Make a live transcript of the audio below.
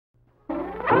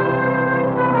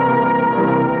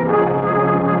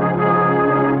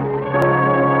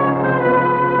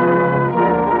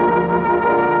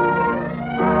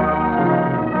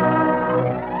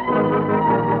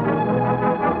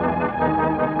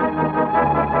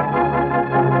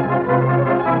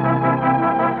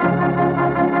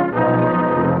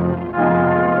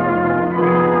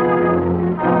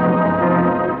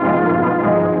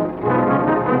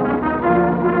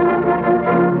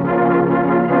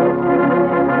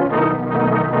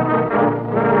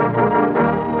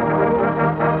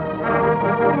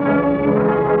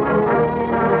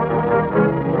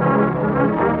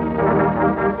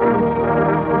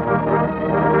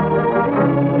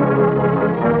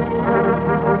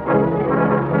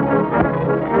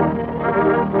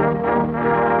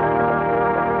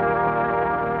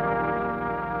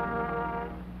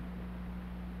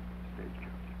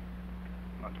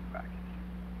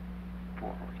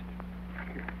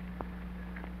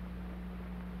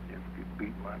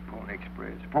beat my Pony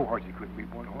Express. 4 horses couldn't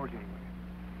beat 1 horse anyway.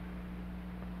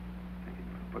 Think he's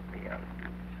gonna put me out of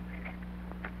business.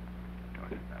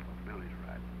 Billy's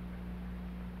right.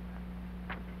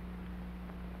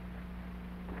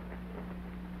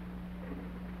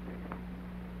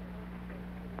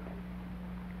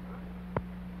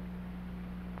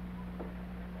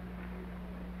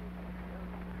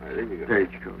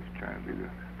 Stagecoach trying to be the...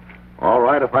 All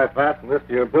right, if I fasten this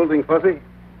to your building, Fuzzy?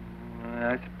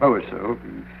 I suppose so, if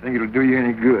you think it'll do you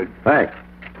any good. Thanks.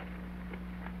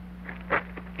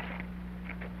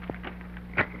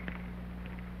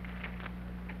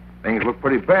 Things look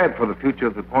pretty bad for the future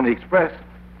of the Pony Express.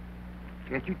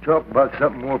 Can't you talk about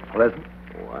something more pleasant?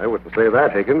 Oh, I wouldn't say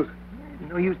that, Higgins.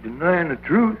 There's no use denying the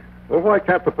truth. Well, why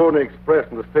can't the Pony Express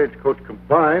and the Stagecoach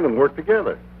combine and work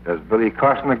together? Does Billy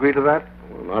Carson agree to that?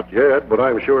 Well, not yet, but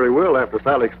I'm sure he will after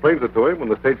Sally explains it to him when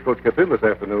the Stagecoach gets in this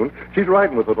afternoon. She's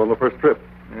riding with it on the first trip.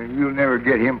 You'll never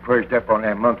get him perched up on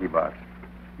that monkey box.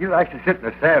 He likes to sit in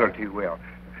the saddle too well.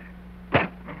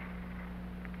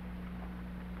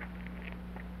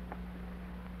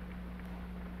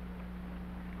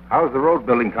 How's the road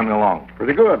building coming along?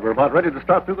 Pretty good. We're about ready to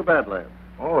start through the Badlands.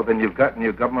 Oh, then you've gotten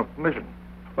your government permission.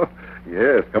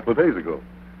 Yes, a couple of days ago.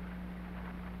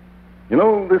 You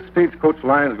know, this Stagecoach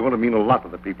line is going to mean a lot to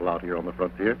the people out here on the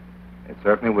frontier. It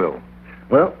certainly will.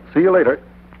 Well, see you later.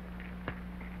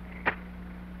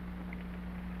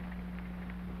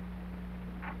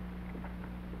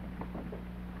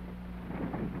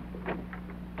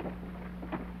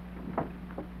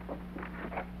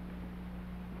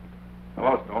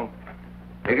 Hello, Stone.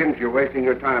 Higgins, you're wasting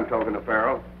your time talking to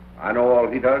Farrell. I know all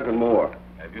he does and more.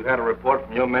 Have you had a report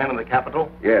from your man in the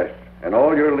capital? Yes, and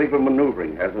all your legal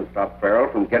maneuvering hasn't stopped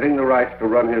Farrell from getting the rights to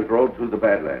run his road through the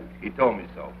Badlands. He told me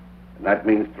so. And that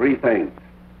means 3 things.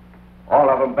 All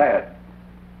of them bad.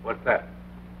 What's that?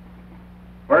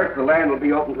 First, the land will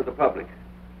be open to the public.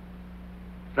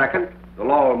 Second, the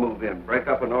law will move in, break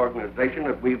up an organization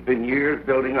that we've been years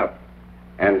building up.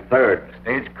 And third... The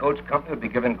Stagecoach Company will be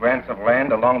given grants of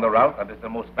land along the route that is the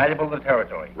most valuable in the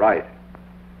territory. Right.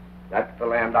 That's the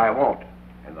land I want,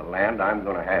 and the land I'm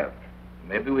going to have.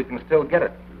 Maybe we can still get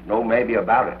it. There's no maybe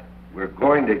about it. We're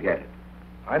going to get it.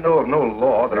 I know of no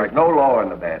law that There's no law in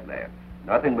the Badlands.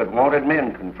 Nothing but wanted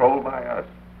men controlled by us.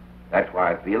 That's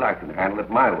why I feel I can handle it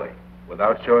my way.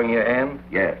 Without showing your hand?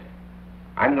 Yes.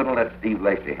 I'm going to let Steve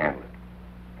Lacey handle it.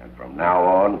 And from now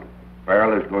on,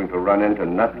 Farrell is going to run into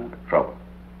nothing but trouble.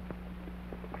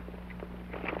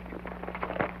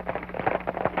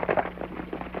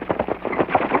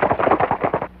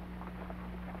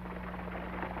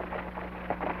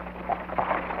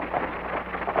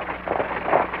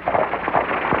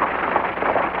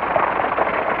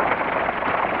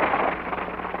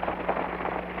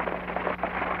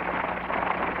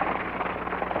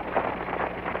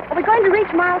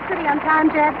 Miles City on time,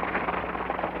 Jed?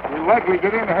 We'll likely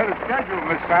get in ahead of schedule,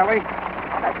 Miss Sally.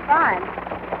 Oh, that's fine.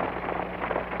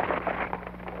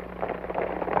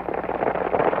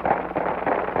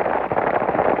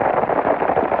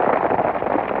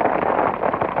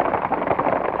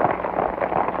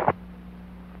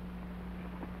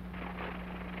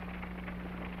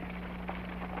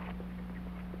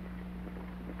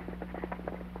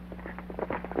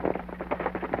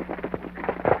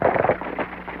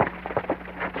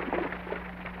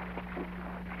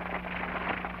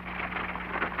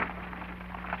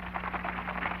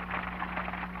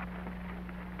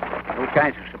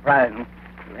 Chance of surprising them.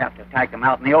 You'll have to attack them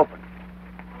out in the open.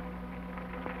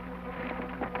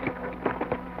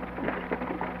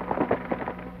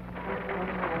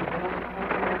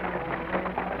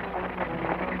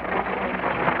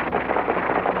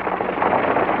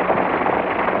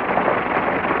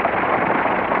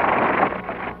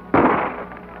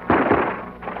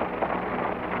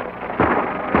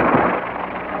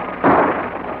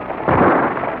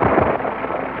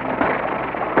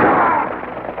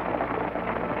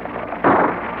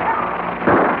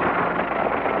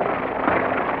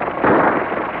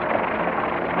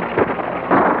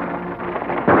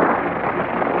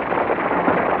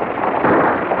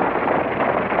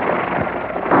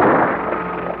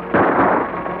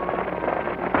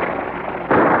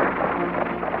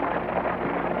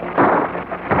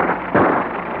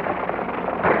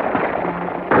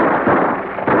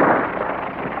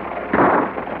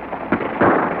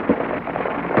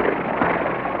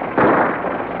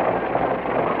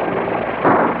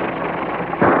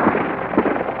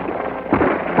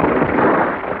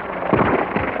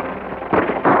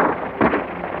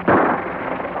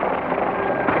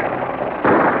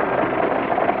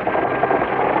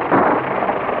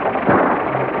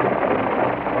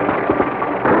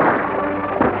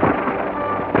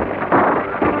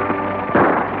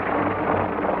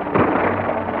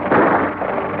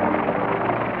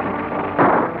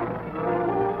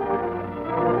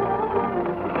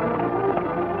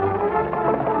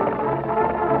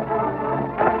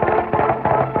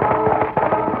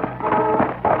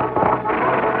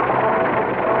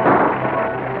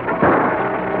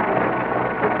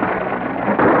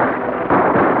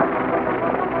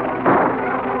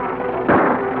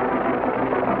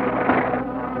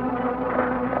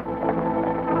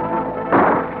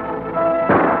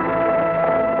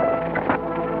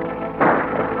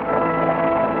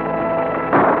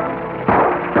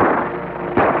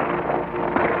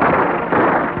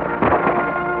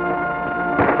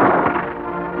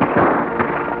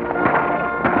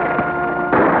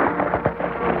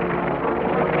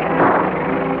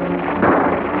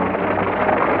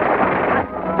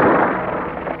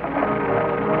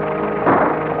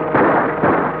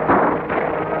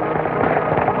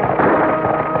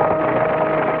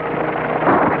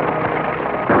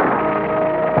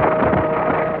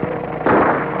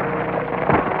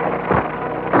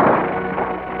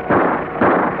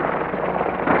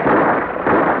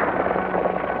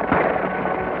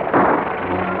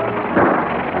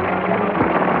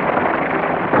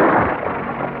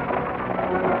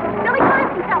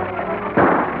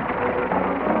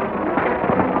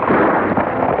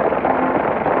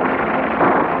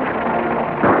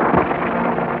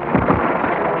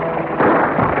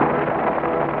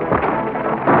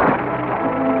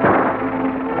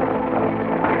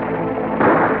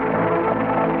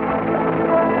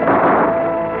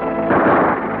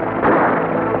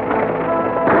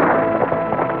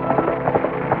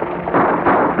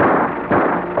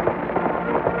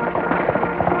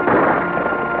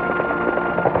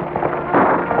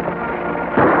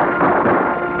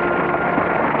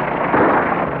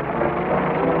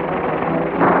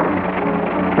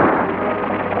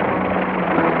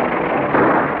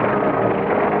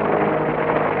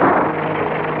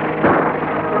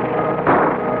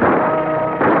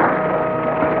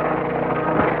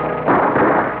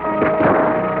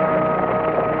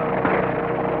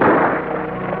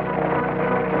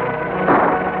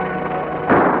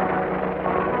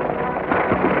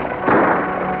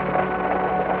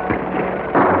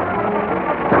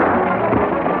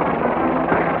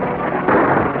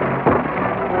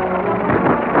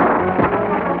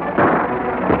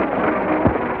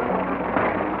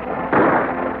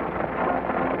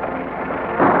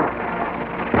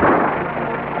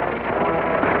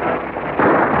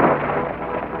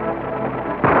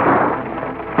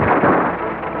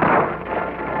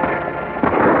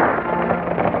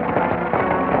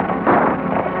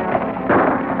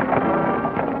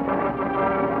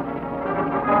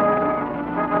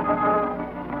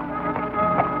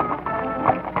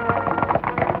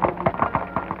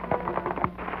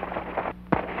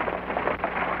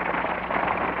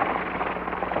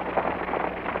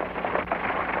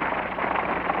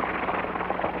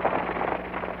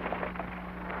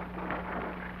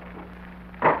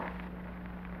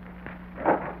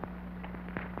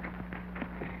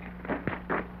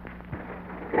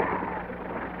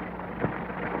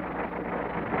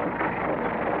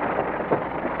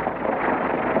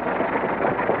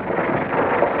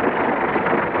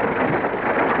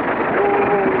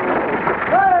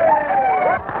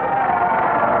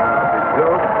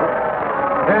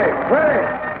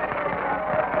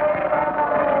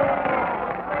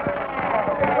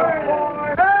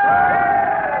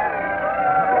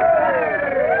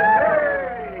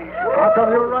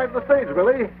 Where's the stage,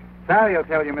 Billy? Sally will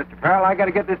tell you, Mr. Farrell. I got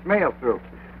to get this mail through.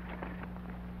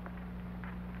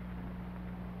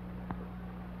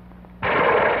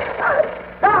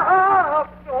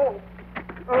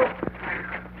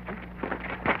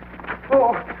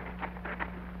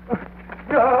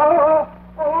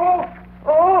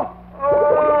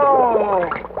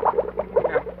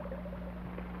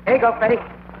 Here you go, Freddie.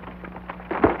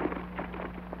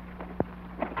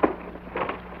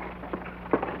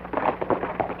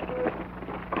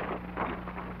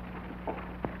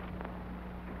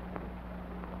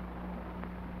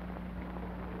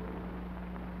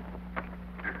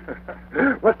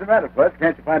 What's the matter, Bud?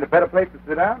 Can't you find a better place to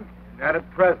sit down? Not at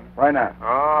present. Why not? Oh,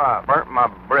 I burnt my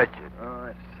britches. Oh,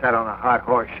 I sat on a hot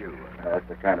horseshoe. That's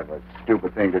a kind of a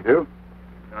stupid thing to do.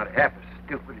 Not half as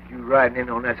stupid as you riding in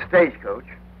on that stagecoach.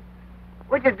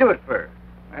 What'd you do it for?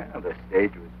 Well, the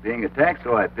stage was being attacked,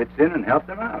 so I pitched in and helped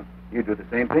them out. You'd do the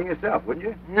same thing yourself, wouldn't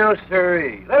you? No,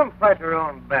 sirree. Let them fight their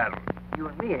own battle. You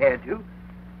and me had to.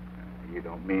 You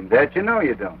don't mean that. You know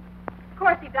you don't. Of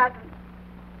course he doesn't.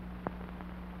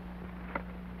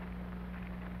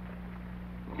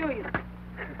 Do you?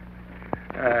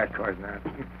 Of course not.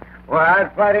 Well,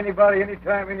 I'd fight anybody,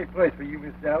 anytime, any place for you,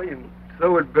 Miss Sally, and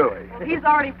so would Billy. Well, he's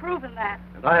already proven that.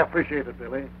 And I appreciate it,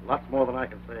 Billy. Lots more than I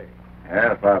can say.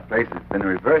 Yeah, if our place had been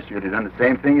reversed, you'd have done the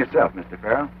same thing yourself, Mr.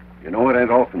 Farrell. You know, it ain't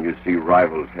often you see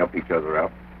rivals help each other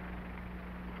out.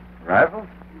 Rivals?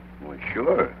 Well,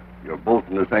 sure. You're both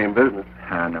in the same business.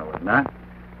 I know it's not.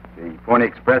 The Pony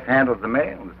Express handles the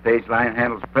mail, and the stage line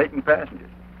handles freight and passengers.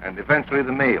 And eventually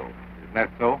the meal. Isn't that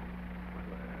so?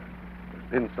 There's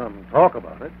been some talk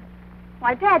about it.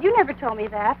 Why, Dad, you never told me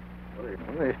that.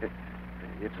 Well,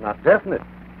 it's not definite.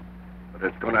 But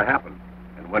it's going to happen.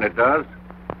 And when it does,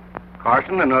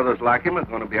 Carson and others like him are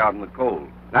going to be out in the cold.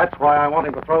 That's why I want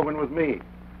him to throw in with me.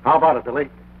 How about it, Billy?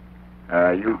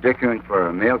 Are you dickering for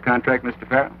a mail contract, Mr.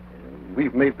 Farrell?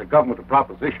 We've made the government a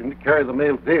proposition to carry the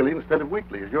mail daily instead of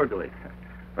weekly, as you're doing.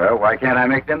 Well, why can't I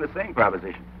make them the same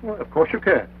proposition? Well, of course you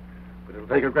can. But it'll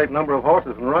take a great number of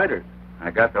horses and riders.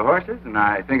 I got the horses, and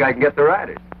I think I can get the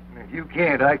riders. If you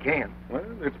can't, I can. Well,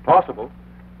 it's possible.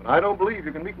 But I don't believe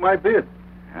you can meet my bid.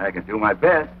 I can do my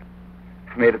best.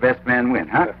 May the best man win,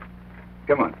 huh?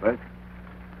 Come on, Bud.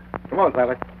 Come on,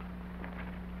 Sally.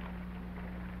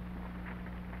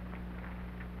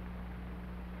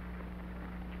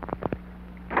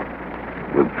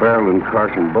 With Farrell and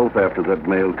Carson both after that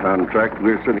mail contract,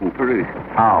 we're sitting pretty.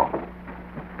 How?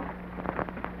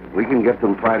 If we can get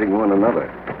them fighting one another,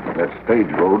 that stage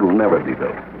road will never be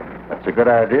built. That's a good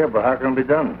idea, but how can it be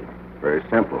done? Very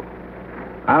simple.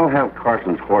 I'll have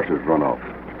Carson's horses run off.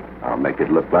 I'll make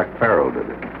it look like Farrell did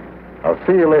it. I'll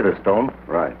see you later, Stone.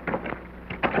 Right.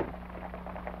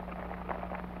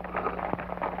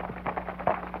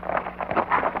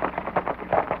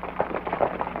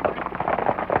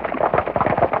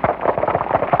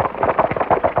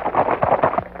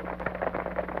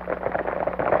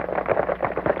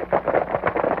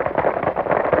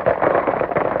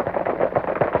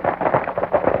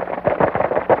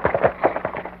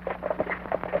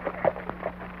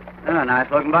 A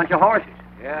nice-looking bunch of horses.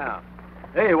 Yeah.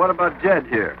 Hey, what about Jed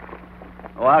here?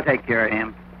 Oh, I'll take care of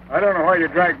him. I don't know why you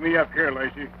dragged me up here,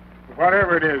 Lacey. But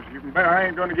whatever it is, you can bet I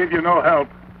ain't going to give you no help.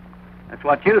 That's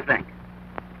what you think.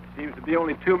 Seems to be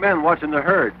only 2 men watching the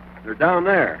herd. They're down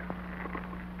there.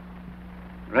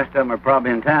 The rest of them are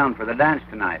probably in town for the dance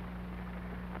tonight.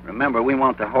 Remember, we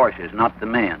want the horses, not the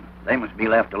men. They must be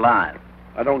left alive.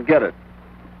 I don't get it.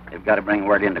 They've got to bring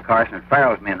word into Carson that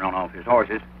Farrell's men run off his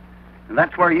horses. And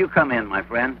that's where you come in, my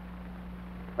friend.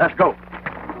 Let's go.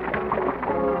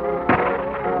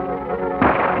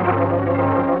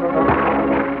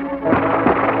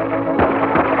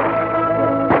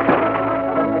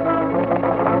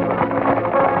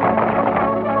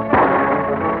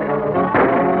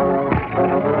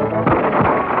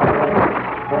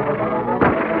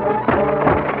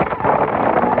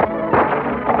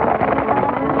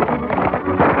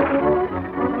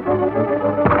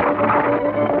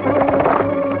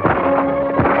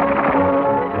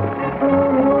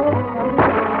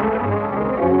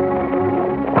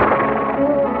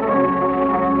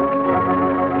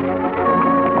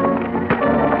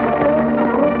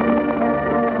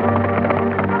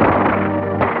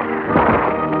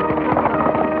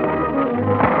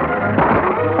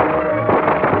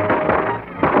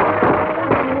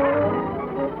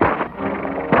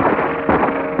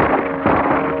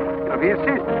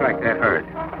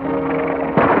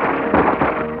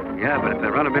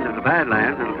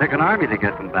 To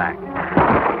get them back.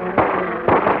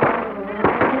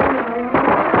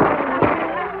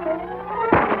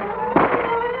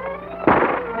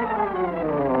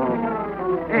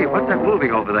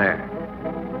 over there.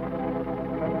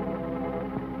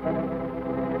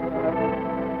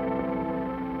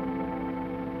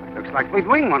 Looks like we've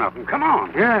winged one of them. Come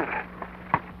on. Yeah.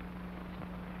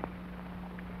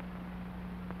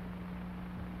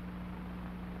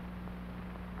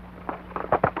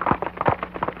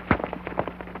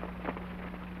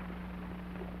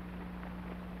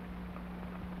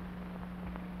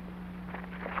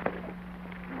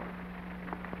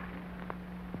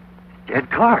 Jed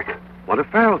Clark, one of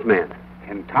Farrell's men.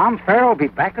 Can Tom Farrell be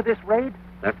back of this raid?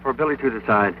 That's for Billy to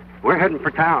decide. We're heading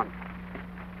for town.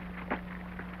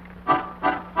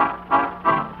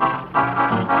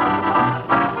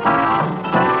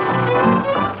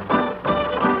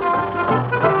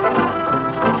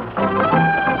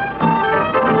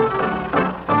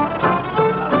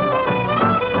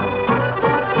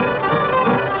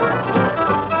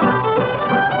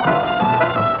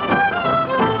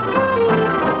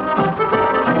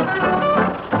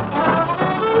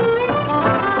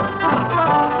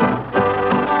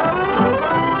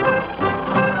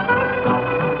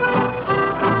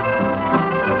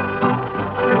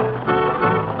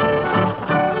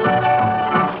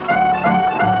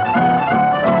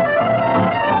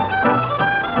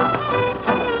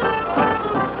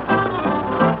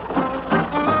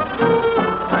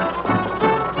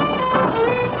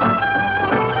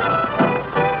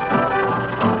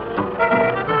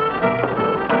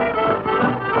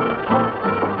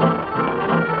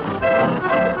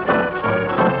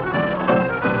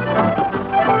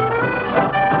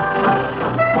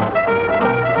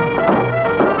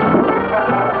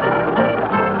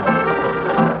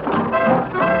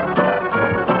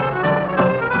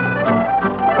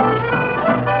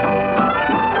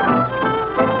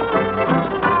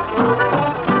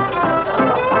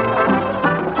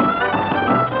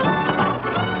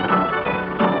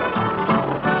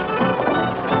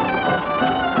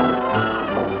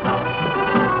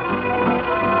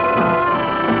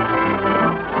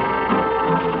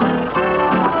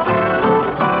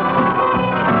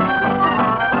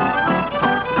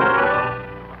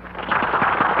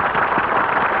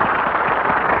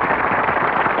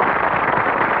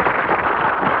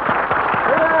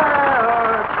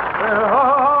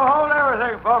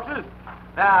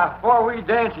 Now, before we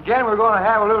dance again, we're going to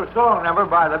have a little song number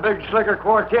by the Big Slicker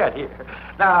Quartet here.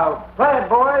 Now, play it,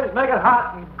 boys. Make it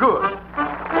hot and good.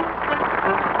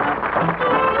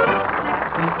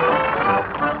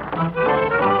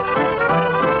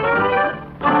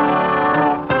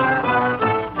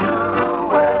 You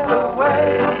went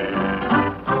away.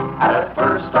 At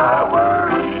first I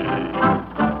worried.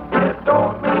 It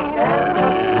don't mean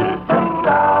anything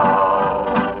now.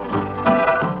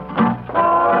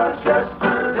 'Twas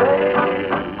yesterday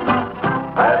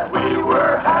that we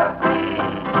were happy.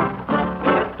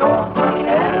 It don't mean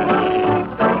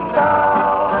anything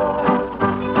now.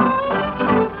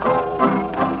 Oh,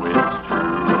 it's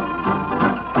true.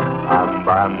 I'm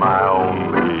by my own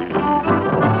lead.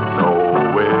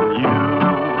 Knowing you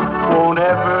won't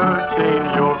ever change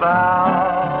your vow.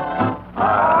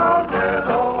 I'll get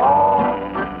along.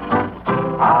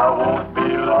 I won't be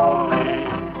lonely.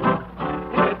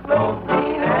 It don't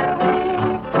mean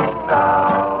anything now.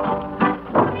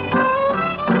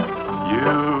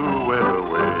 You went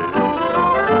away.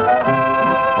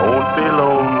 Won't be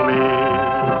lonely.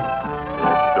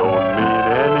 It don't mean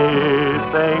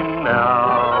anything now.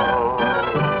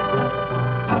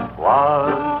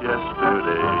 Was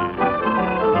yesterday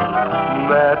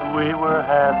that we were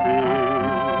happy.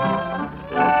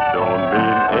 It don't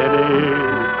mean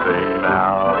anything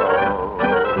now.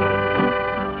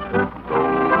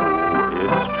 Though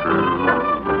it's true,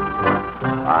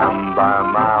 I'm by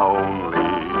my own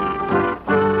lead.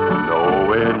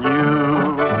 Knowing you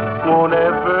won't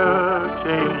ever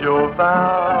change your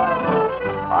vow.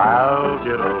 I'll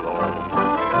get along.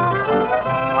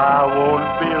 I won't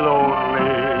be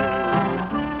lonely.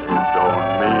 It don't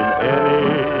mean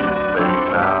anything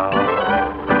now.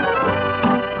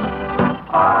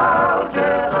 I'll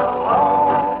get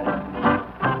along.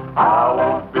 I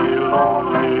won't be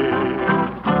lonely.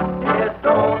 It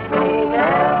don't mean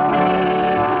anything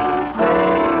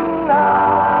now.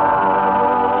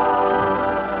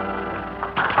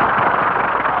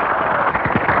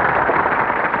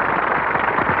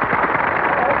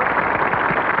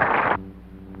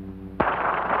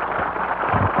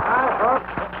 Hi,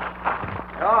 folks.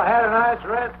 Y'all had a nice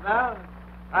rest now.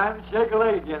 Time to shake a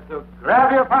leg again, so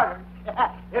grab your partner.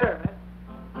 Hit her, man.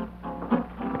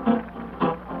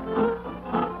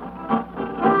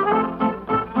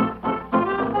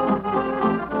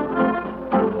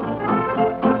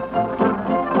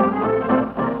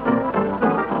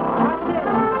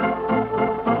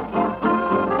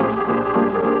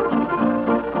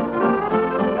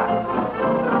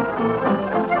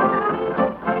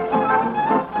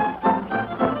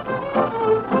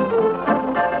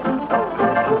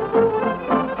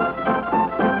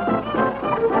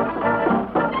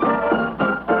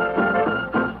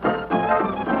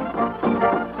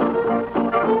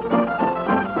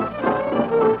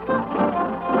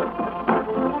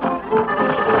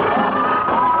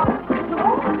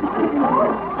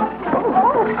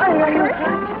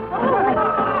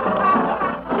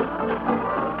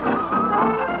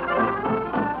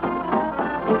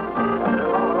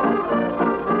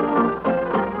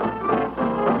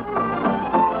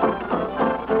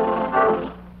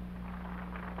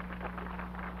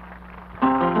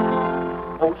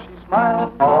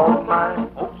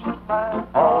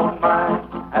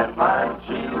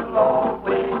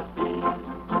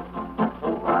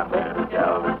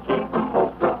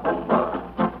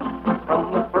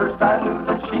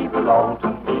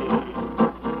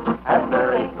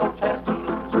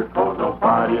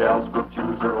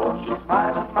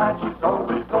 mind, she's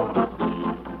always on the sea.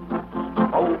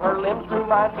 Oh, her limbs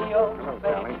remind me of the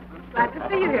baby. Glad to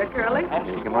see you here, Curley. Can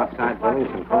you come outside, Billy?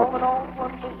 Some coffee.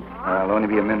 It'll only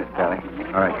be a minute, Sally.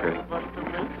 All right, Curly.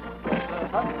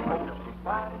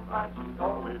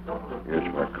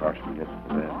 Here's where Carson gets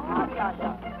to bed.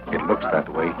 It looks that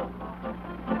way.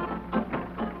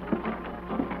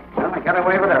 Well, I got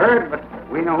away with a herd,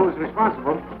 but we know who's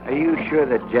responsible. Are you sure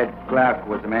that Jed Clark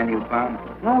was the man you found?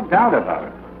 No doubt about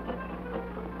it.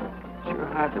 Sure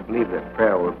hard to believe that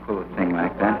Farrell would pull a thing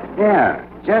like that. Yeah,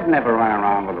 Jed never ran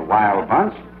around with a wild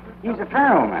bunch. He's a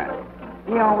Farrell man.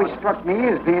 He always struck me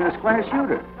as being a square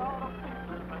shooter.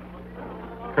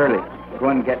 Curley, go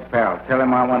and get Farrell. Tell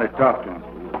him I want to talk to him.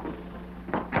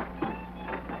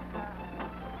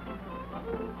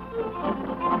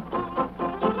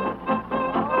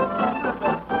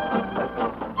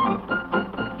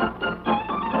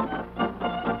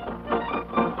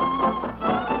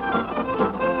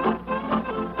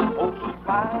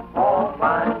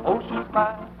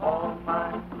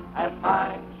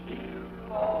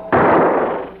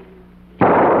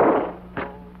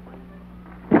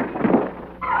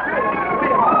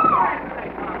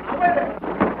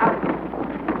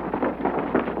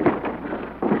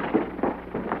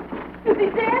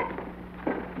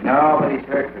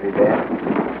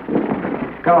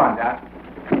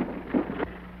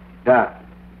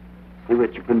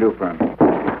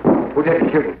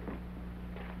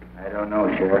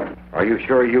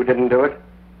 Sure you didn't do it?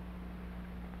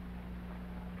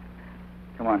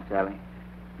 Come on, Sally.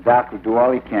 Doc will do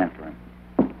all he can for him.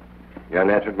 You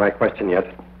haven't answered my question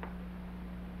yet.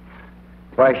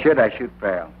 Why should I shoot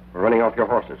Farrell? For running off your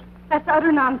horses. That's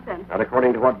utter nonsense. Not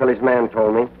according to what Billy's man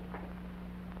told me.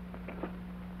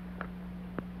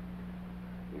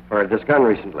 He fired this gun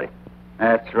recently.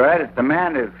 That's right. It's the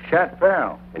man who shot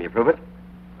Farrell. Can you prove it?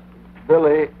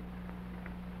 Billy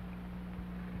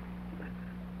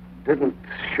didn't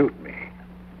shoot me.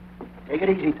 Take it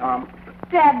easy, Tom.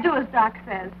 Dad, do as Doc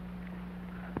says.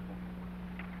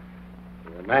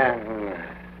 The man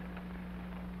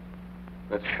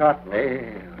that shot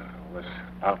me was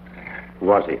out there. Who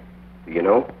was he? Do you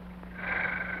know?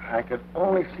 I could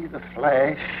only see the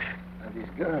flash of his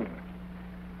gun.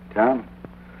 Tom,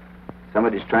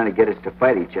 somebody's trying to get us to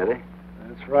fight each other.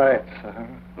 That's right,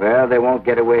 son. Well, they won't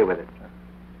get away with it.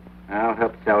 I'll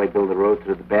help Sally build the road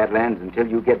through the Badlands until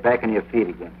you get back on your feet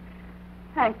again.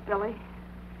 Thanks, Billy.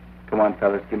 Come on,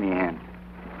 fellas, give me a hand.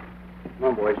 Come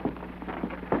on, boys.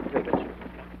 Take it.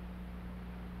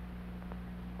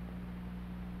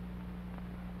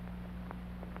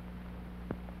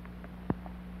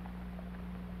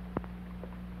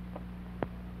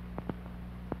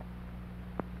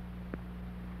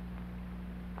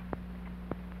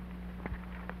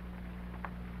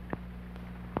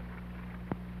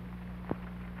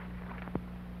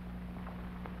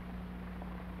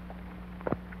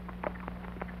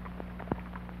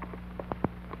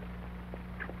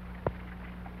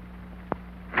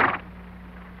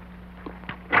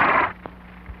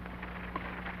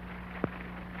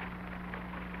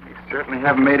 Certainly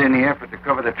haven't made any effort to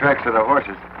cover the tracks of the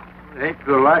horses. It ain't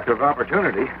through lack of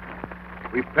opportunity.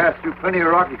 We've passed through plenty of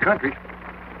rocky country.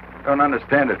 Don't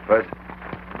understand it, Buzz.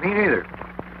 Me neither.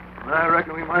 I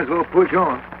reckon we might as well push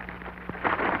on.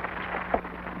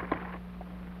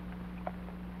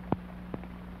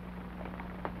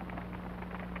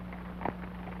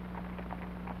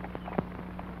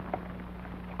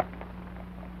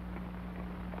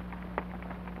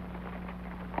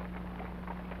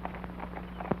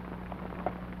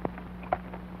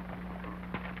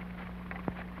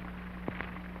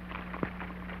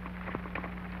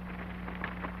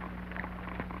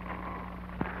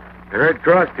 The herd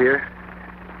crossed here.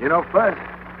 You know, Fuzz,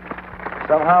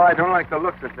 somehow I don't like the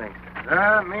looks of things.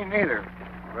 Me neither.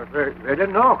 But they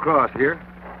didn't all cross here.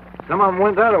 Some of them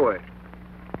went that way.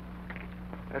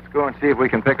 Let's go and see if we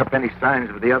can pick up any signs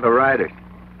of the other riders.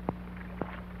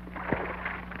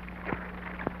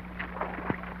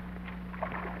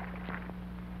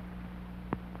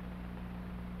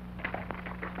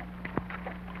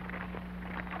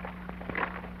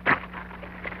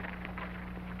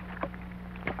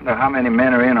 I wonder how many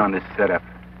men are in on this setup.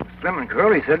 Slim and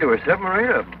Curley said there were 7 or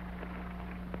 8 of them.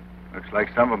 Looks like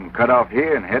some of them cut off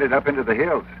here and headed up into the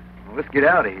hills. Well, let's get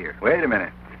out of here. Wait a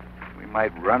minute. We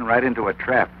might run right into a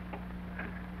trap.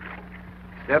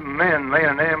 7 men laying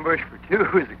an ambush for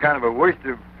 2 is a kind of a waste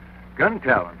of gun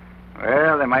talent.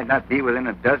 Well, they might not be within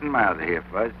a dozen miles of here,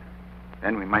 Fuzz.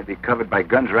 Then we might be covered by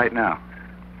guns right now.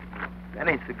 That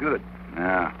ain't so good.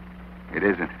 No, it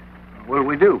isn't. What'll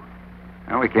we do?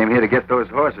 Well, we came here to get those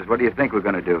horses. What do you think we're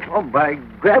going to do? Oh, by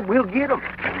grab, we'll get them.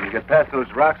 you get past those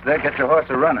rocks there, get your horse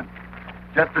a-running.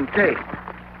 Just in case.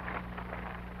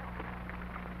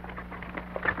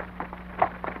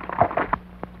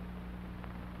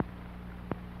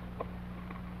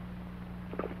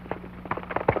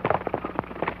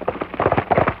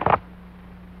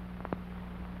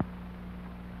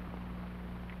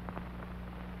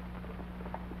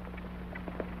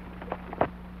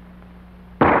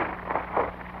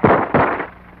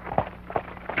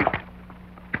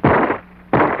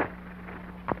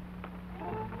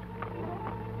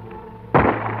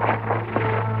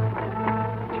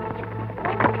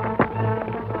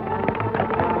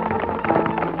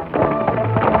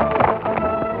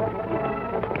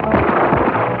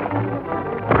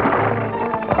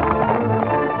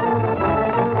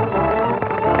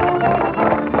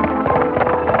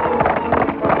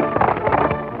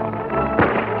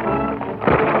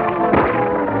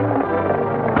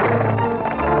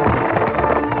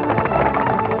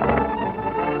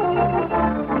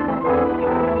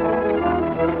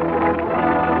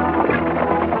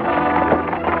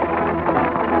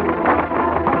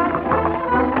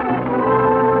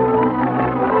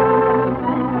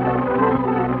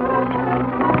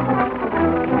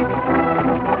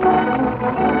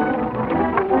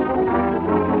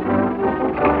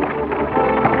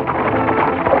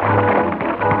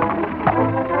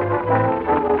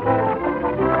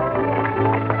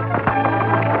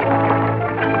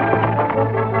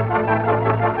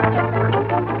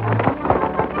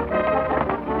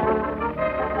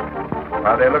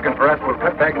 While they're looking for us, we'll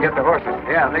cut back and get the horses.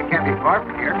 Yeah, they can't be far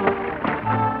from here.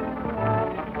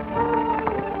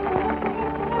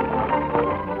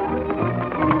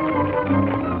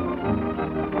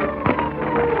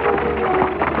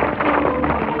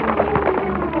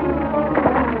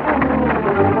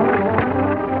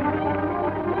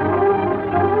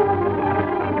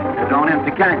 It's on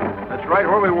empty canyon. That's right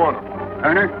where we want them.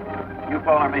 Turner, you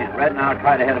follow our man. Red and I'll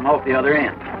try to head him off the other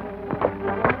end.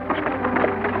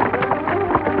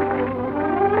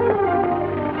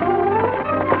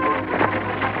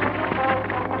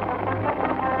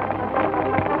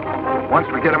 Once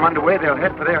we get them underway, they'll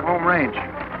head for their home range.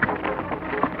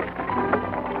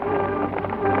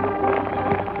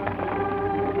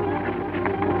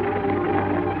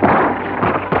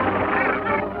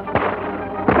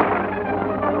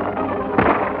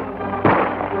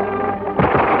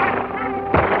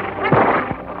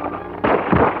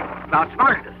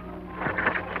 Outsmarted us.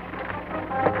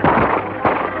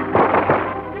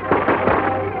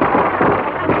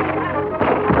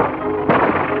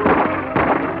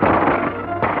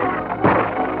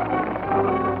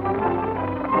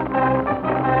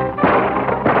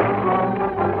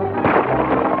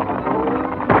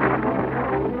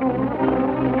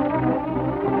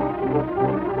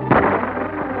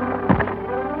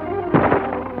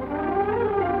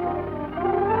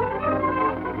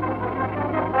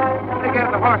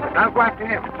 I'll go after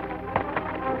him.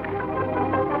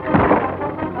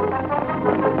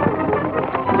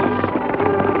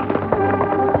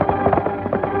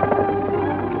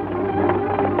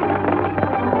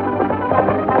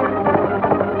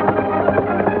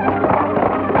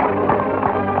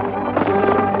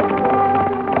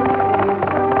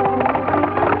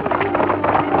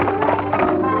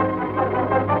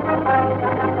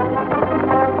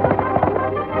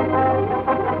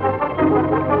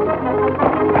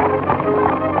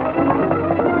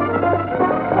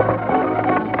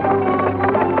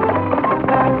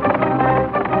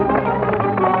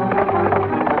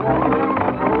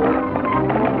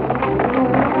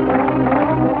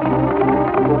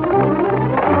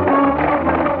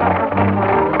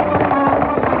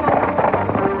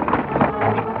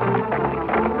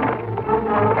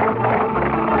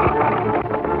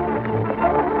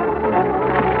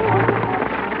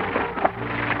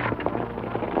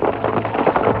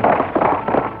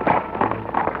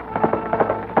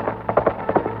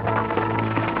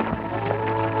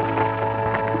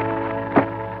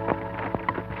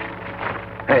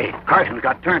 Carson's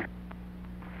got Turner.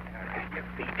 Your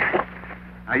feet.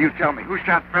 Now, you tell me, who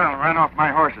shot Farrell and ran off my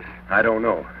horses? I don't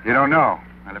know. You don't know?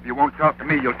 Well, if you won't talk to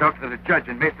me, you'll talk to the judge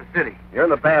in Mesa City. You're in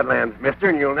the Badlands, mister,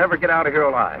 and you'll never get out of here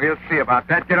alive. We'll see about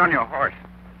that. Get on your horse.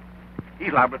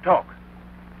 He's liable to talk.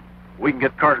 We can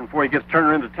get Carson before he gets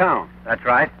Turner into town. That's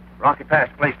right. Rocky Pass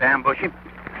place to ambush him.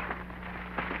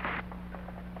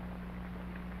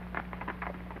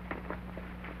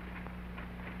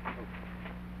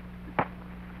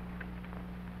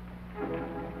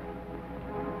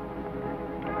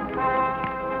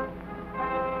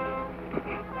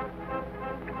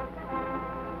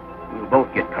 We'll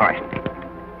both get Carson.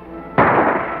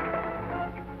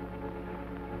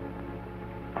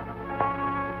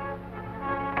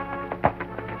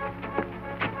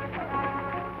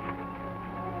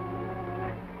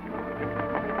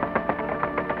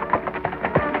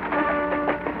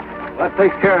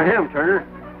 takes care of him, Turner.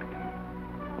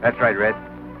 That's right, Red.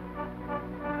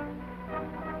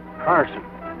 Carson.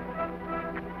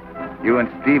 You and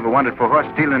Steve are wanted for horse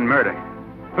stealing and murder.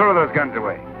 Throw those guns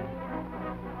away.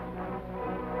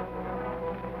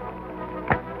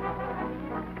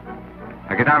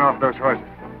 Now get down off those horses.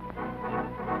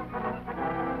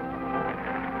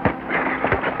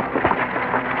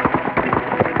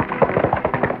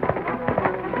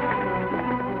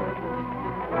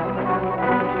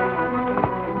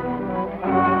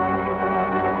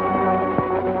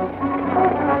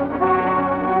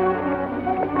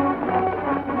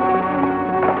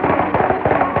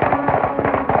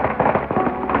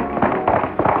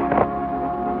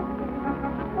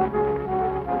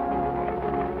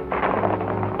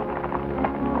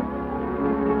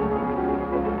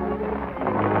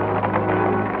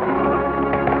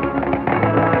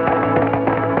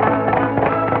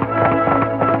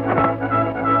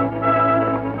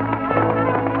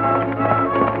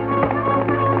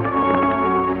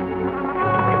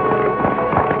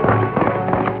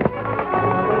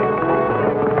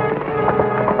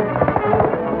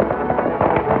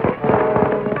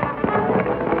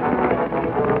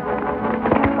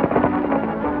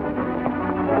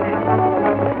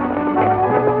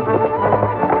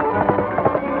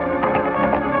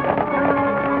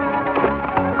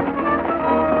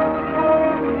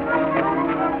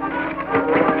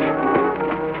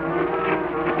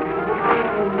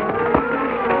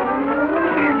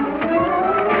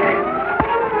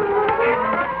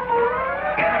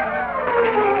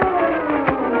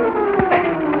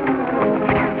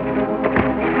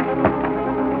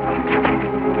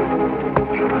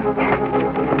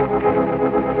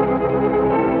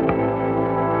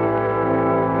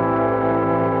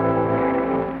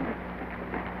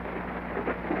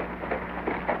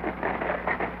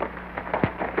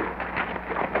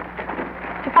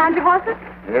 Find your horses?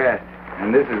 Yes,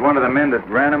 and this is one of the men that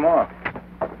ran him off.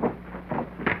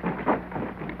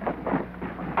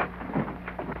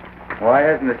 Why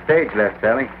hasn't the stage left,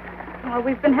 Sally? Well,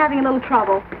 we've been having a little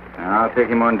trouble. I'll take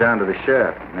him on down to the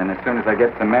sheriff. And as soon as I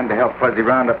get some men to help Fuzzy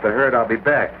round up the herd, I'll be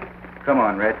back. Come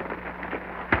on, Red.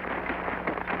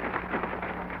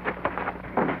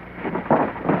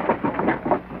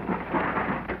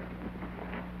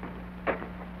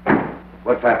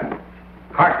 What's happened?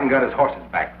 Carson got his horses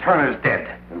back. Turner's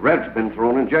dead. And Red's been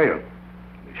thrown in jail.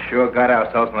 We sure got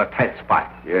ourselves in a tight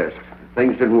spot. Yes.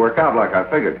 Things didn't work out like I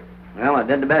figured. Well, I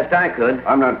did the best I could.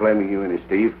 I'm not blaming you any,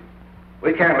 Steve.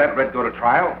 We can't let Red go to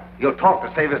trial. He'll talk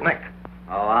to save his neck.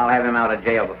 Oh, I'll have him out of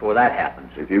jail before that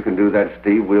happens. If you can do that,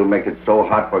 Steve, we'll make it so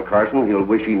hot for Carson, he'll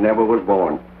wish he never was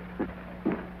born.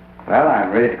 Well,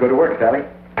 I'm ready to go to work, Sally.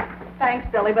 Thanks,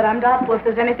 Billy, but I'm doubtful if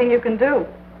there's anything you can do.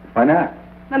 Why not?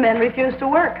 The men refuse to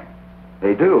work.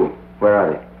 They do. Where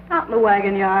are they? Out in the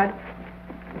wagon yard.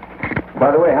 By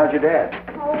the way, how's your dad?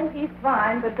 Oh, he's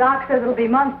fine, but Doc says it'll be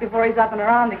months before he's up and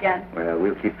around again. Well,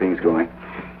 we'll keep things going.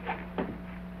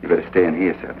 You better stay in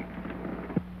here, Sally.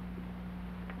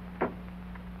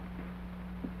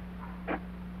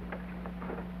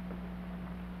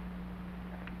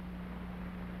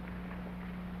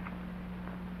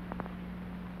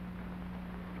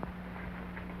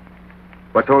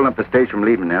 What's holding up the stage from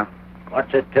leaving now?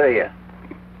 What's it to you?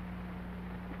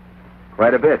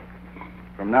 Quite a bit.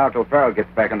 From now till Farrell gets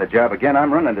back on the job again,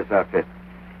 I'm running this outfit.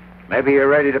 Maybe you're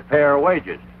ready to pay our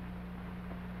wages.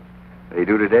 They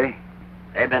due today?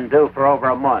 They've been due for over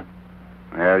a month.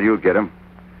 Well, you'll get 'em.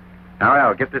 Now,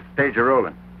 Al, get this stage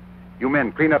a-rolling. You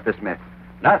men, clean up this mess.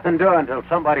 Nothing doing until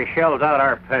somebody shells out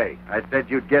our pay. I said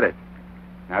you'd get it.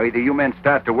 Now, either you men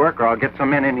start to work, or I'll get some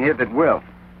men in here that will.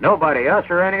 Nobody, us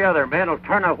or any other man, will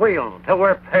turn a wheel until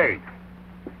we're paid.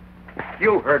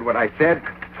 You heard what I said.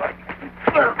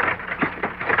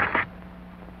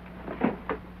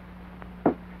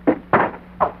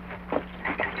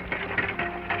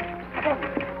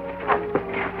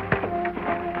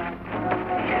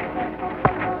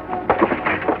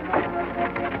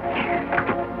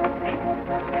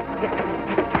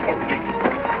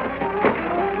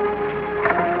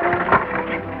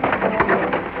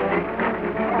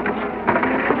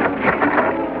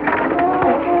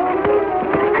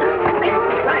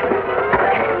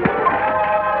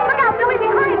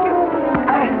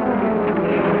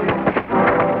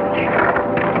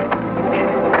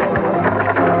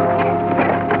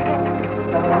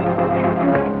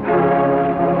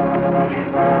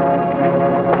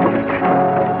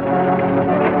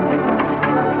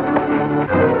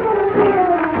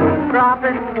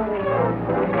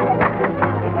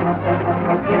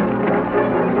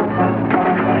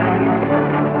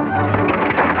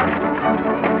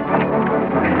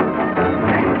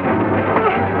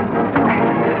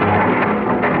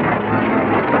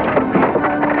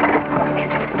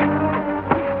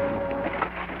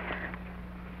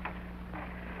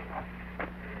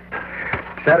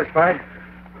 satisfied?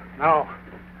 No.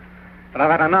 But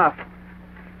I've had enough.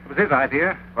 It was his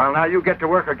idea. Well, now you get to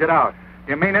work or get out.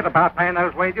 You mean it about paying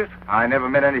those wages? I never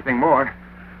meant anything more.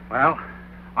 Well,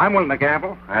 I'm willing to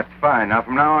gamble. That's fine. Now,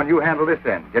 from now on, you handle this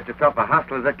end. Get yourself a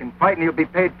hostler that can fight, and you'll be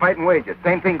paid fighting wages.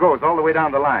 Same thing goes all the way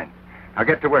down the line. Now,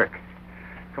 get to work.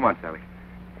 Come on, Sally.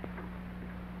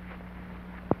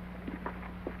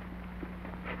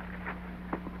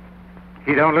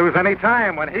 He don't lose any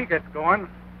time when he gets going.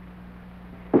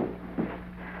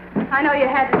 I know you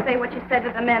had to say what you said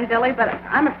to the men, Billy, but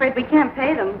I'm afraid we can't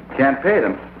pay them. Can't pay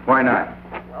them. Why not?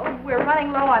 Well, we're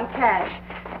running low on cash.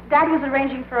 Dad was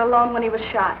arranging for a loan when he was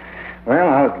shot. Well,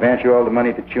 I'll advance you all the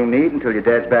money that you need until your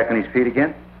dad's back on his feet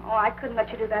again. Oh, I couldn't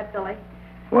let you do that, Billy.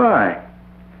 Why?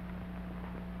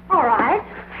 All right.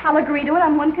 I'll agree to it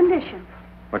on one condition.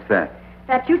 What's that?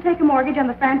 That you take a mortgage on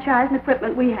the franchise and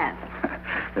equipment we have.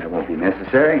 That won't be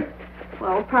necessary.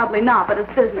 Well, probably not, but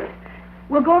it's business.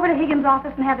 We'll go over to Higgins'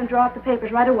 office and have him draw up the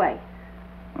papers right away.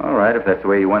 All right, if that's the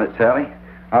way you want it, Sally.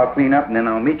 I'll clean up and then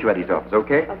I'll meet you at his office,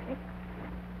 okay? Okay.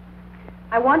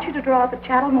 I want you to draw up a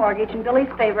chattel mortgage in Billy's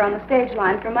favor on the stage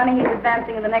line for money he's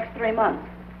advancing in the next 3 months.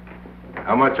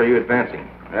 How much are you advancing?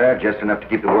 Just enough to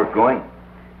keep the work going.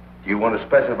 Do you want to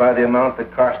specify the amount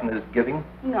that Carson is giving?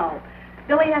 No.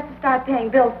 Billy has to start paying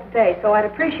bills today, so I'd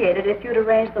appreciate it if you'd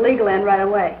arrange the legal end right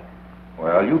away.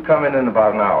 Well, you come in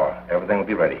about an hour. Everything will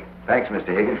be ready. Thanks, Mr.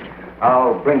 Higgins.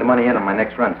 I'll bring the money in on my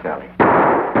next run, Sally.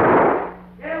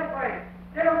 Jailbreak!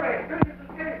 Jailbreak! Prisoners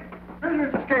escaped!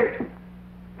 Prisoners escaped!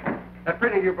 That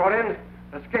prisoner you brought in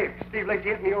escaped. Steve Lacey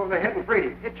hit me over the head and freed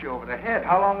him. Hit you over the head?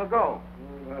 How long ago?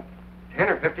 10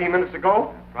 or 15 minutes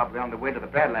ago. Probably on the way to the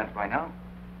Badlands by now.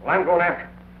 Well, I'm going after him.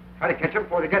 Try to catch him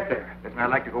before they get there. Listen,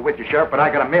 I'd like to go with you, Sheriff, but I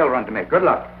got a mail run to make. Good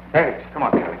luck. Thanks. Come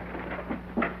on, Sally.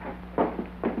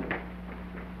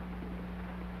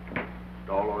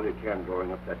 Stall all you can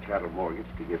drawing up that chattel mortgage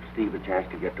to give Steve a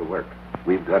chance to get to work.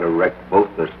 We've got to wreck both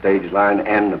the stage line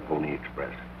and the Pony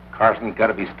Express. Carson's got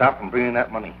to be stopped from bringing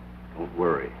that money. Don't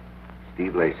worry.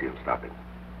 Steve Lacey will stop him.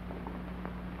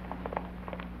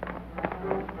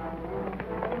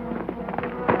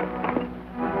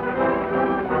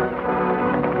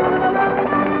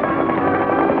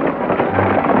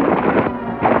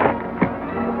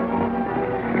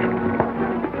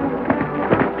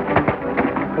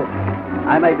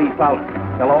 I may be following.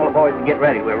 Tell all the boys to get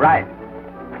ready. We're riding.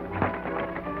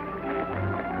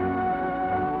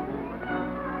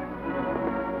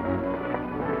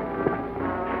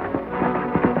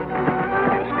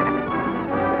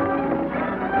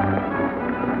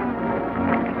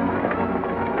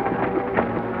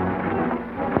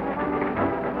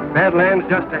 Badlands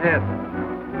just ahead.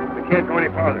 We can't go any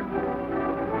farther.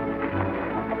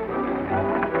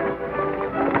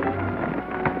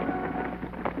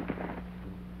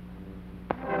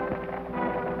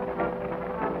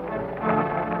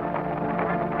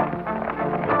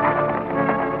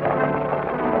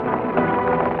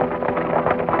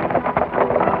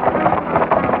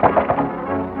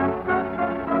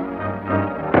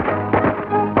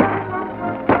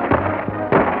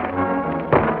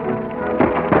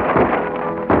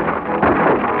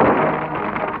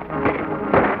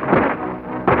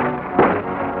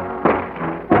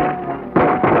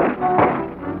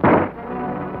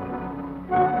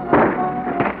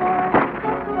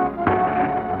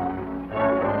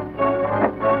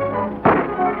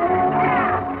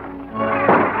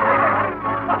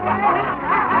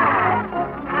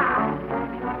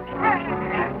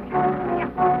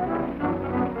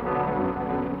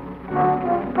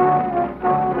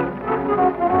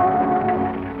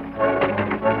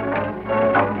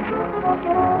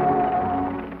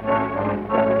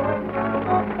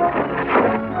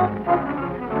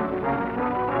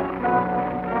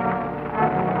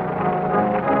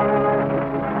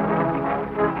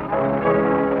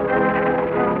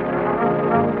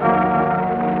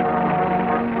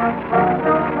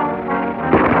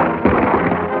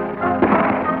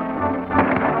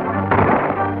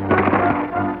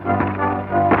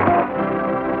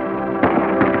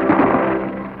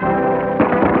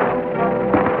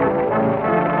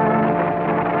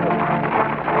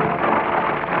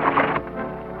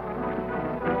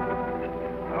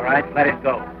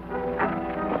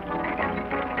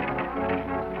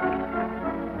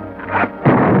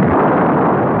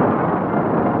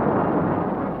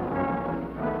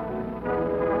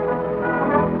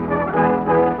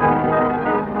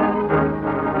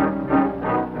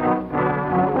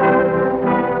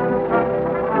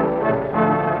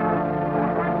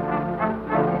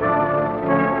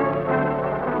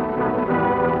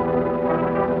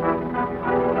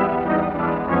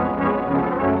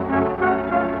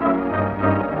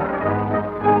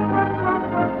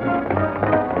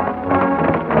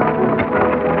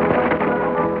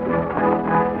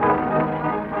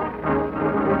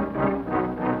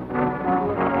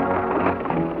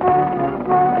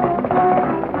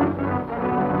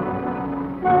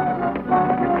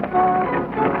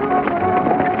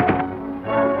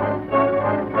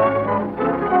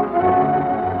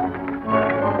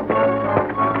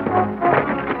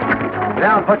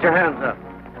 on, put your hands up.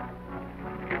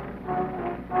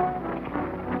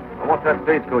 What's that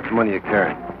stagecoach money you're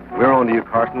carrying? We're on to you,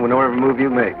 Carson. We know every move you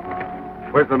make.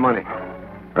 Where's the money?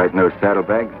 Right in those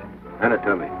saddlebags? Hand it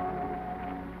to me.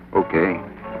 Okay.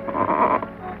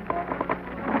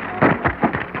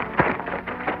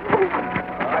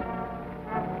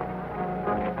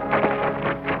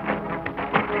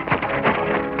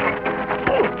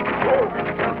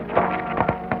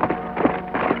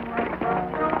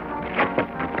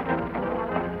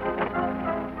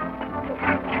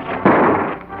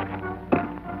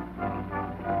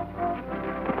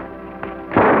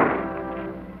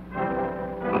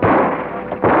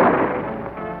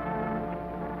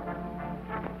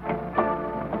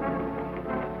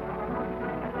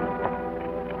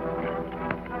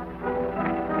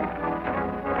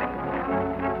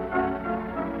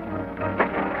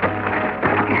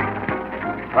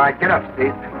 All right, get up,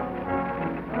 Steve.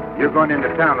 You're going into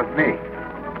town with me.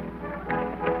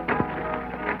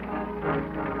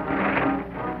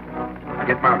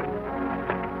 Get mounted.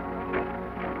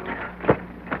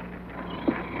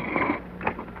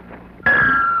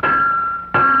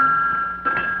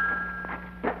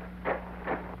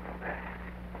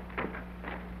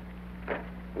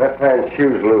 Left hand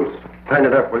shoe's loose. Tighten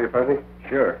it up, will you, Patti?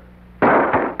 Sure.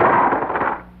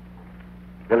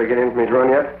 Billy get in from his run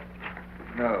yet?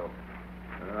 No.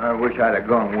 I wish I'd have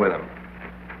gone with him.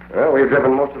 Well, we've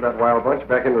driven most of that wild bunch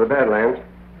back into the Badlands.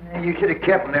 You should have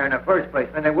kept them there in the first place,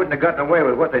 then they wouldn't have gotten away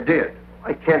with what they did.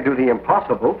 I can't do the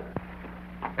impossible.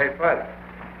 Hey, Bud.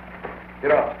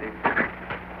 Get off, Steve.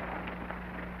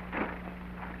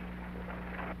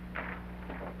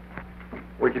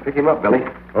 Where'd you pick him up, Billy?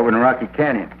 Over in Rocky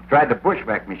Canyon. Tried to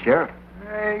bushwhack me, Sheriff.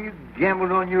 Hey, you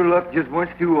gambled on your luck just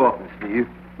once too often, Steve.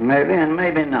 Maybe and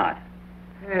maybe not.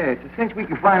 Yeah, it's a cinch we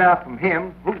can find out from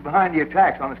him who's behind the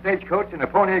attacks on the stagecoach and the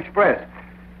Pony Express.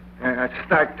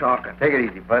 Start talking. Take it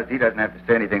easy, Buzz. He doesn't have to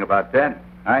say anything about that.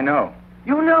 I know.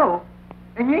 You know?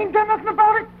 And you ain't done nothing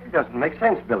about it? It doesn't make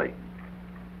sense, Billy.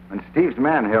 When Steve's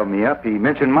man held me up, he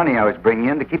mentioned money I was bringing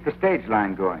in to keep the stage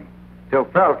line going, till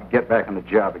Farrell could get back on the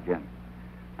job again.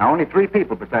 Now, only 3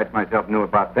 people besides myself knew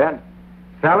about that.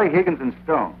 Sally, Higgins, and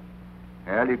Stone.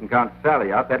 Well, you can count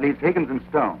Sally out. That leaves Higgins and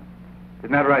Stone.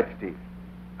 Isn't that right, Steve?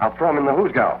 I'll throw him in the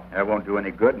hoosgow. That won't do any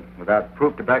good. Without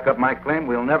proof to back up my claim,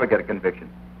 we'll never get a conviction.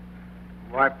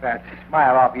 Wipe that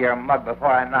smile off your mug before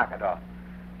I knock it off.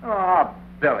 Oh,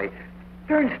 Billy,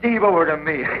 turn Steve over to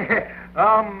me.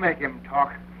 I'll make him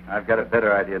talk. I've got a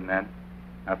better idea than that.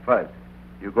 Now, Fuzz,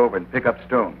 you go over and pick up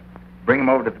Stone. Bring him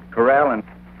over to the corral and...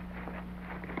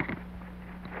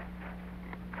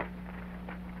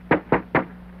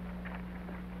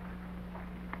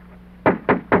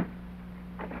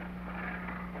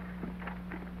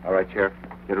 All right, Sheriff.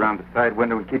 Get around the side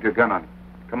window and keep your gun on.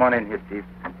 Come on in here, Steve.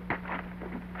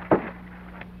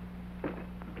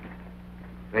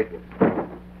 Take this.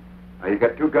 Now, you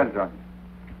got 2 guns on you.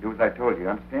 Do as I told you,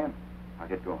 understand? I'll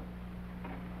get going.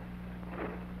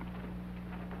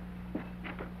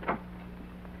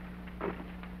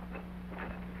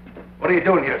 What are you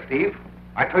doing here, Steve?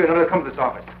 I told you not to come to this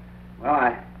office. Well,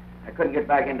 I couldn't get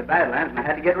back into Badlands, and I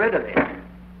had to get rid of it.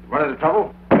 You run into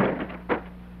trouble?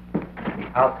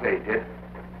 I'll say you did.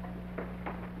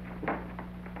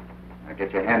 Now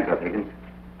get your hands up, Higgins.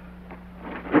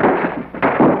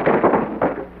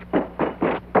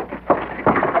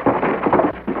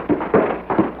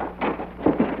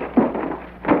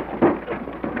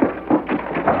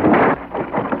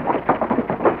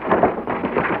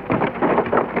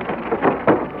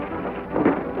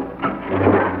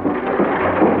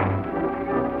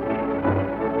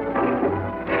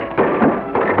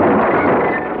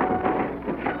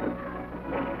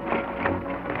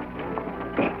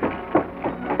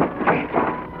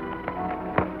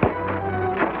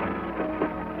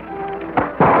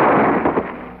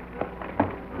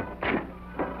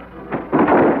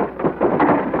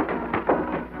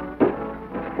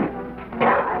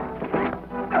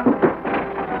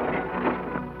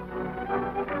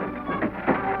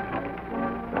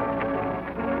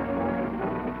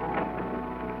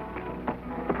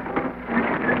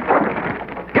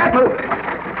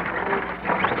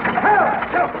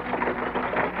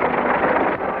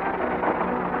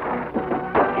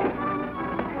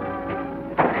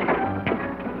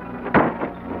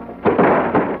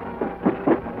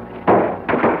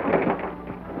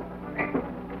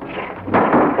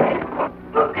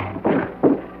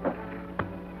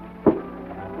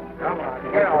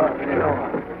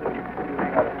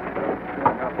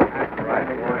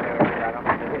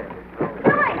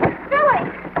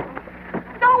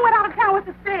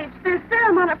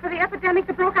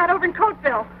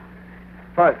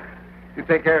 Fuzz, you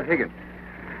take care of Higgins.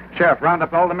 Sheriff, round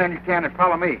up all the men you can and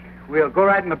follow me. We'll go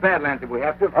right in the Badlands if we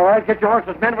have to. All right, get your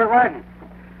horses, men. We're riding.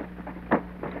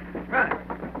 Right.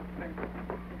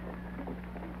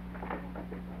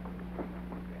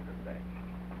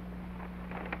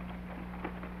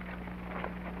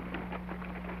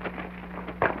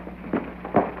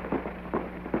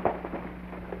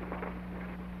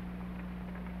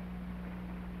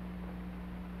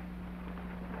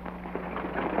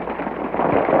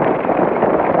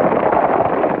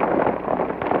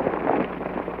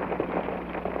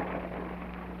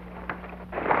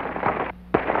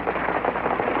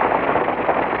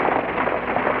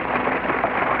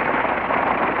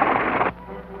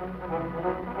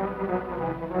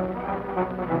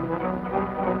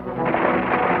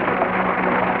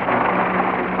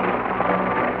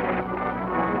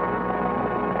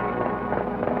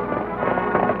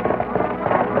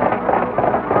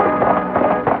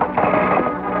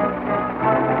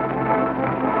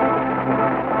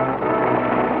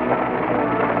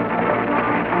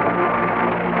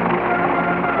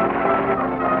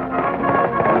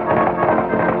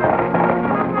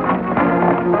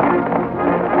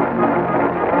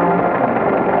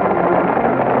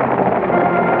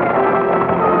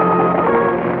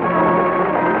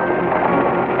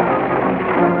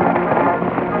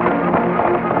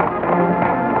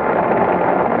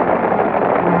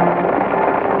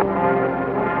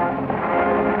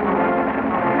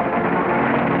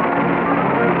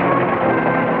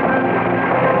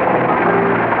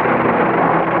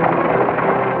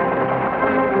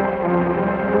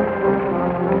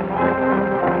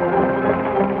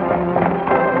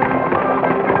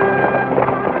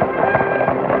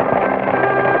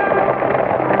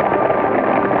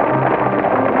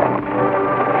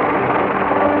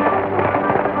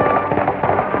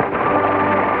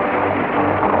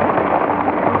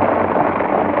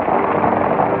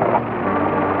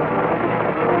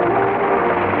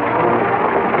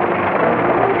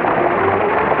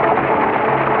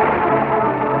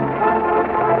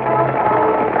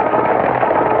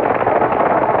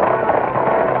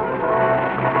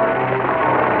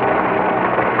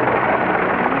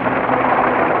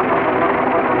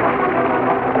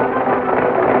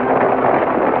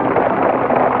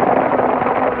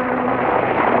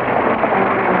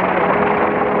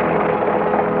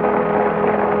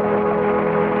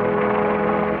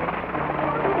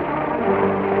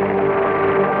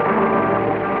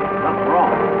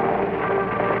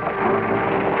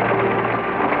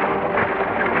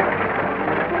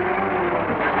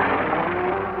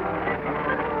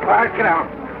 right, get out.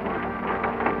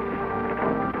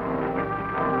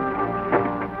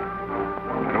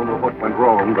 I don't know what went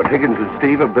wrong, but Higgins and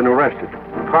Steve have been arrested.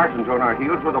 Carson's on our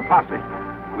heels with a posse.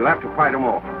 We'll have to fight them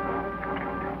off.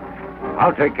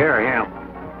 I'll take care of him.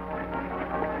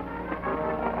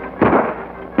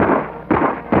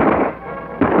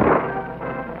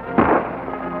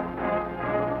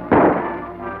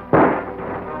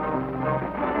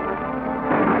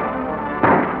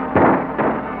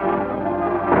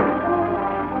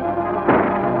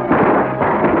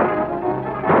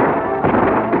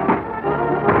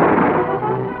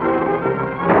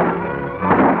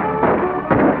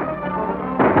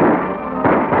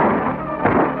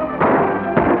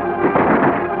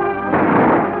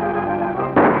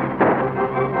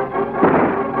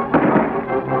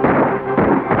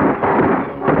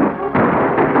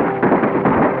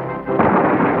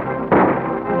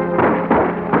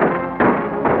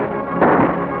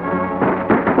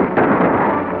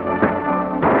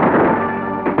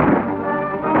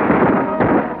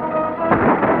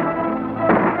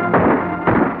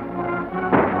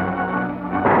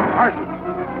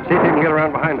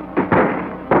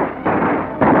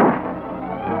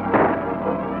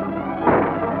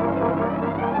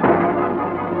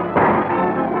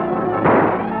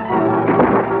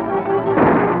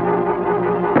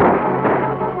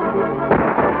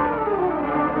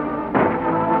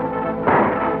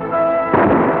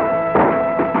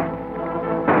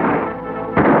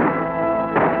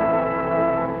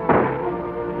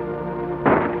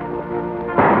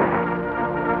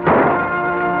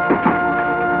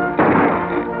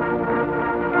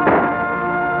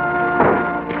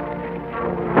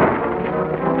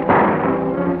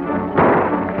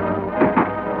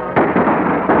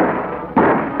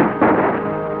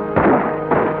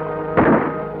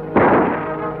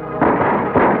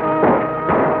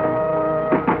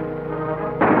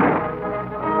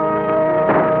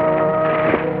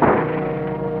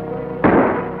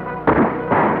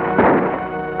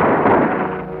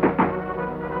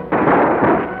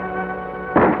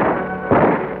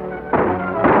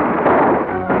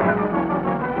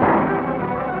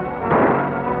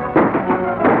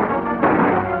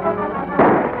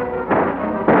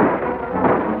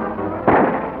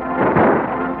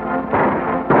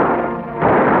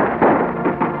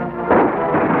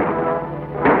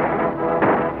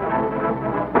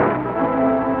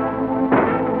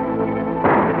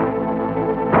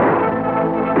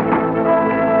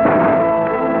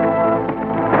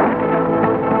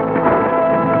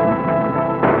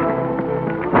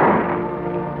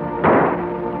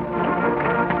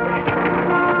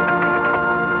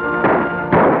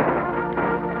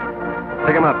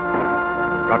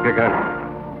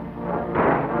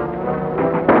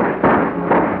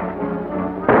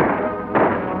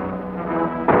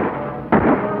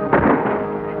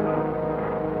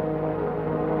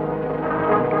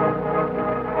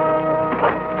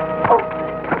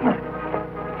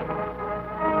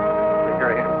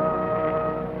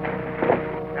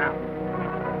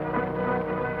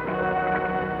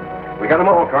 got them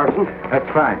all, Carson. That's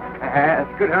fine. That's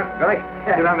good, huh, Billy?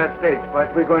 Get on that stage,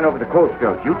 but we're going over the coast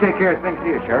guard. You take care of things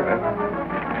here, Sheriff.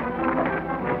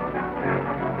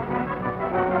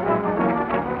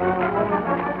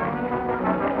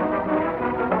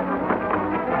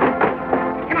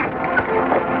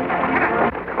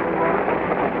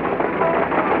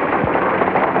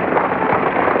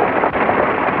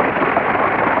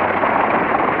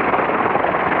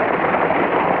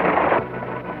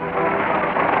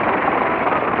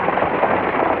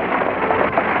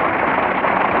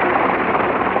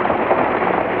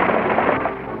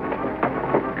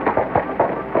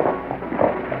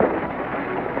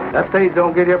 That stage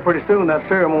don't get here pretty soon. That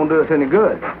serum won't do us any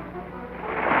good.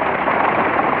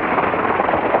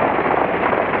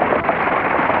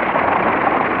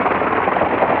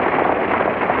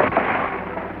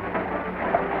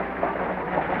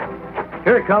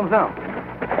 Here it comes now.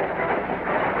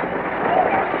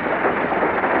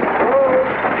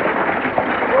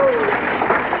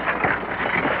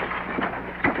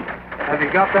 Have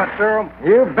you got that serum?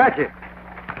 You betcha.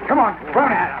 Come on,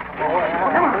 run it.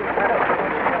 Come on.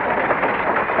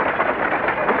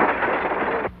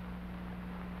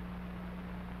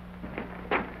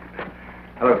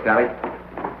 Hello, Sally.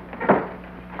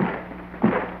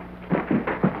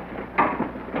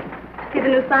 See the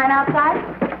new sign outside?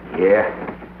 Yeah,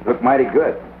 look mighty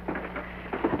good.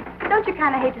 Don't you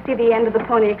kind of hate to see the end of the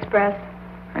Pony Express?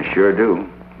 I sure do,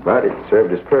 but it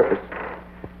served its purpose.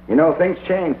 You know, things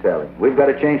change, Sally. We've got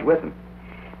to change with them.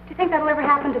 Do you think that'll ever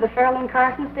happen to the Farrell and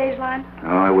Carson stage line?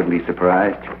 Oh, I wouldn't be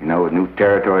surprised. You know, with new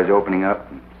territories opening up,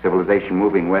 and civilization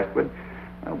moving westward,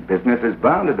 well, business is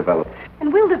bound to develop.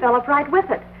 And we'll develop right with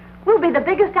it. We'll be the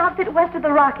biggest outfit west of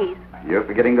the Rockies. You're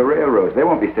forgetting the railroads. They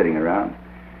won't be sitting around.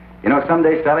 You know,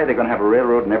 someday, Sally, they're going to have a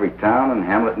railroad in every town and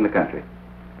hamlet in the country.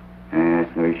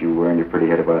 It's no use you worrying your pretty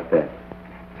head about that.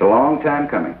 It's a long time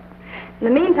coming. In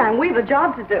the meantime, we've a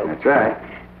job to do. That's right.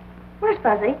 Where's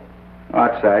Fuzzy?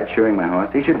 Outside, shoeing my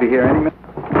horse. He should be here any minute.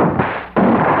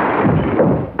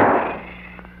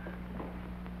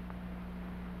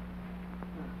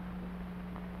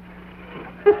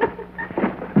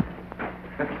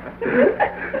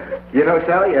 You know,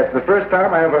 Sally, that's the first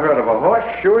time I ever heard of a horse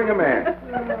shoeing a man.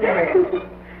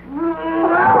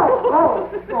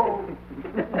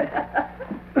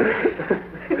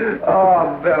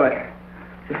 Oh, Billy.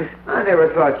 I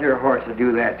never thought your horse would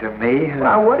do that to me.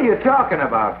 Now, what are you talking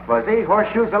about, Fuzzy?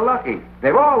 Horseshoes are lucky.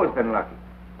 They've always been lucky.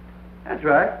 That's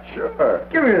right. Sure.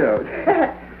 Give me those.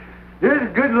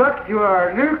 Here's good luck to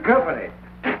our new company.